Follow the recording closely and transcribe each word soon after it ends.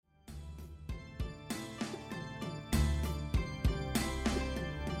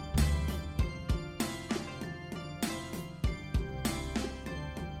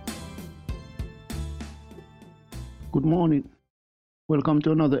Good morning. Welcome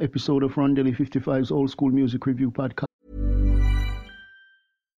to another episode of Ron Daly 55's Old School Music Review Podcast.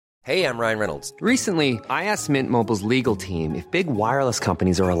 Hey, I'm Ryan Reynolds. Recently, I asked Mint Mobile's legal team if big wireless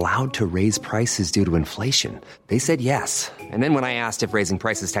companies are allowed to raise prices due to inflation. They said yes. And then when I asked if raising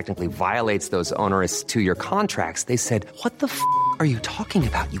prices technically violates those onerous two-year contracts, they said, "What the f*** are you talking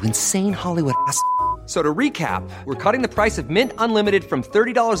about, you insane Hollywood ass?" So to recap, we're cutting the price of Mint Unlimited from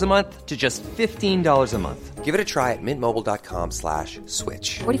 $30 a month to just $15 a month. Give it a try at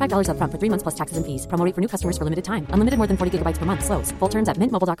mintmobile.com/switch. $45 up front for 3 months plus taxes and fees. Promo rate for new customers for limited time. Unlimited more than 40 gigabytes per month. Slows full terms at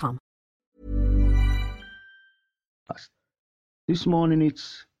mintmobile.com. This morning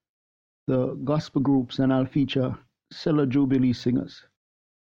it's the gospel groups, and I'll feature Selah Jubilee singers.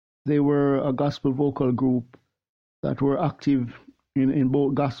 They were a gospel vocal group that were active in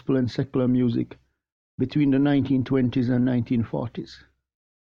both gospel and secular music between the 1920s and 1940s.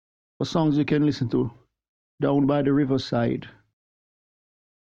 For songs you can listen to, Down by the Riverside,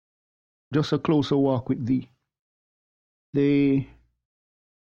 Just a Closer Walk with Thee. They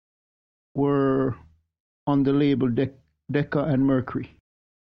were on the label Decca and Mercury,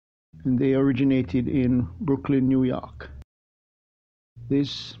 and they originated in Brooklyn, New York.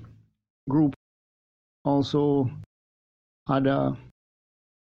 This group also had a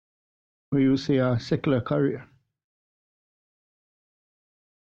secular career.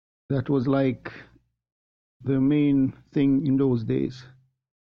 That was like the main thing in those days.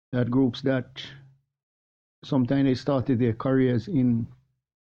 That groups that sometimes they started their careers in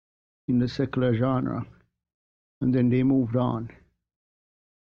the secular genre, and then they moved on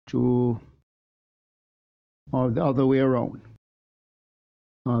to, or the other way around.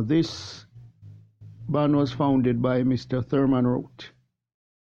 This band was founded by Mr. Thurman Rote.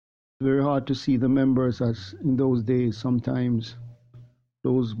 Very hard to see the members, as in those days sometimes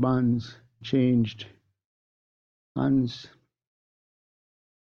those bands changed hands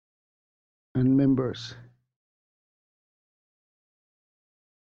and members.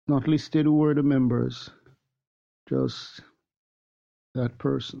 Not listed who were the members, just that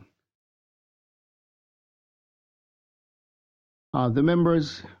person. The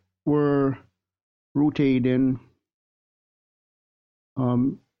members were rooted in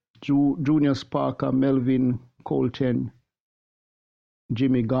Junius Parker, Melvin Colton,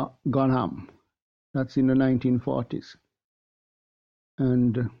 Jimmy Gunham. That's in the 1940s.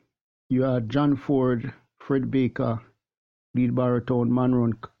 And you had John Ford, Fred Baker, lead baritone,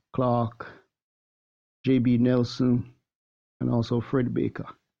 Monroe Clark, J.B. Nelson, and also Fred Baker.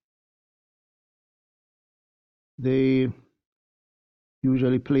 They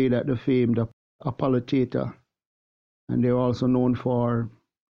usually played at the famed Apollo Theater, and they're also known for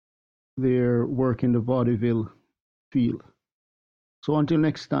their work in the vaudeville field. So until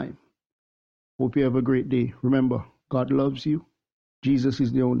next time, hope you have a great day. Remember, God loves you. Jesus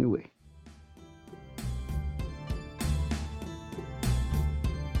is the only way.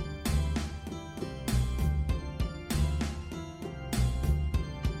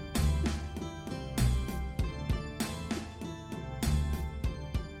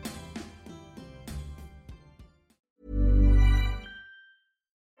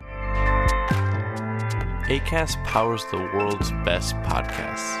 Acast powers the world's best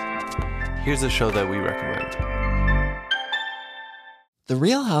podcasts. Here's a show that we recommend. The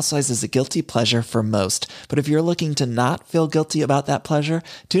Real Housewives is a guilty pleasure for most, but if you're looking to not feel guilty about that pleasure,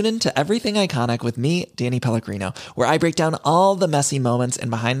 tune in to Everything Iconic with me, Danny Pellegrino, where I break down all the messy moments and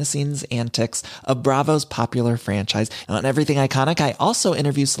behind-the-scenes antics of Bravo's popular franchise. And on Everything Iconic, I also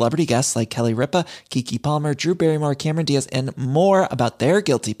interview celebrity guests like Kelly Ripa, Keke Palmer, Drew Barrymore, Cameron Diaz, and more about their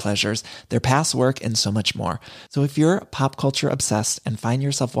guilty pleasures, their past work, and so much more. So if you're pop culture obsessed and find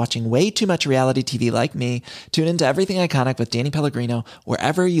yourself watching way too much reality TV like me, tune in to Everything Iconic with Danny Pellegrino,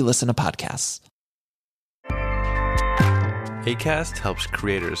 wherever you listen to podcasts. Acast helps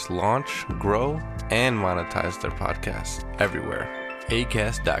creators launch, grow, and monetize their podcasts everywhere.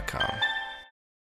 Acast.com.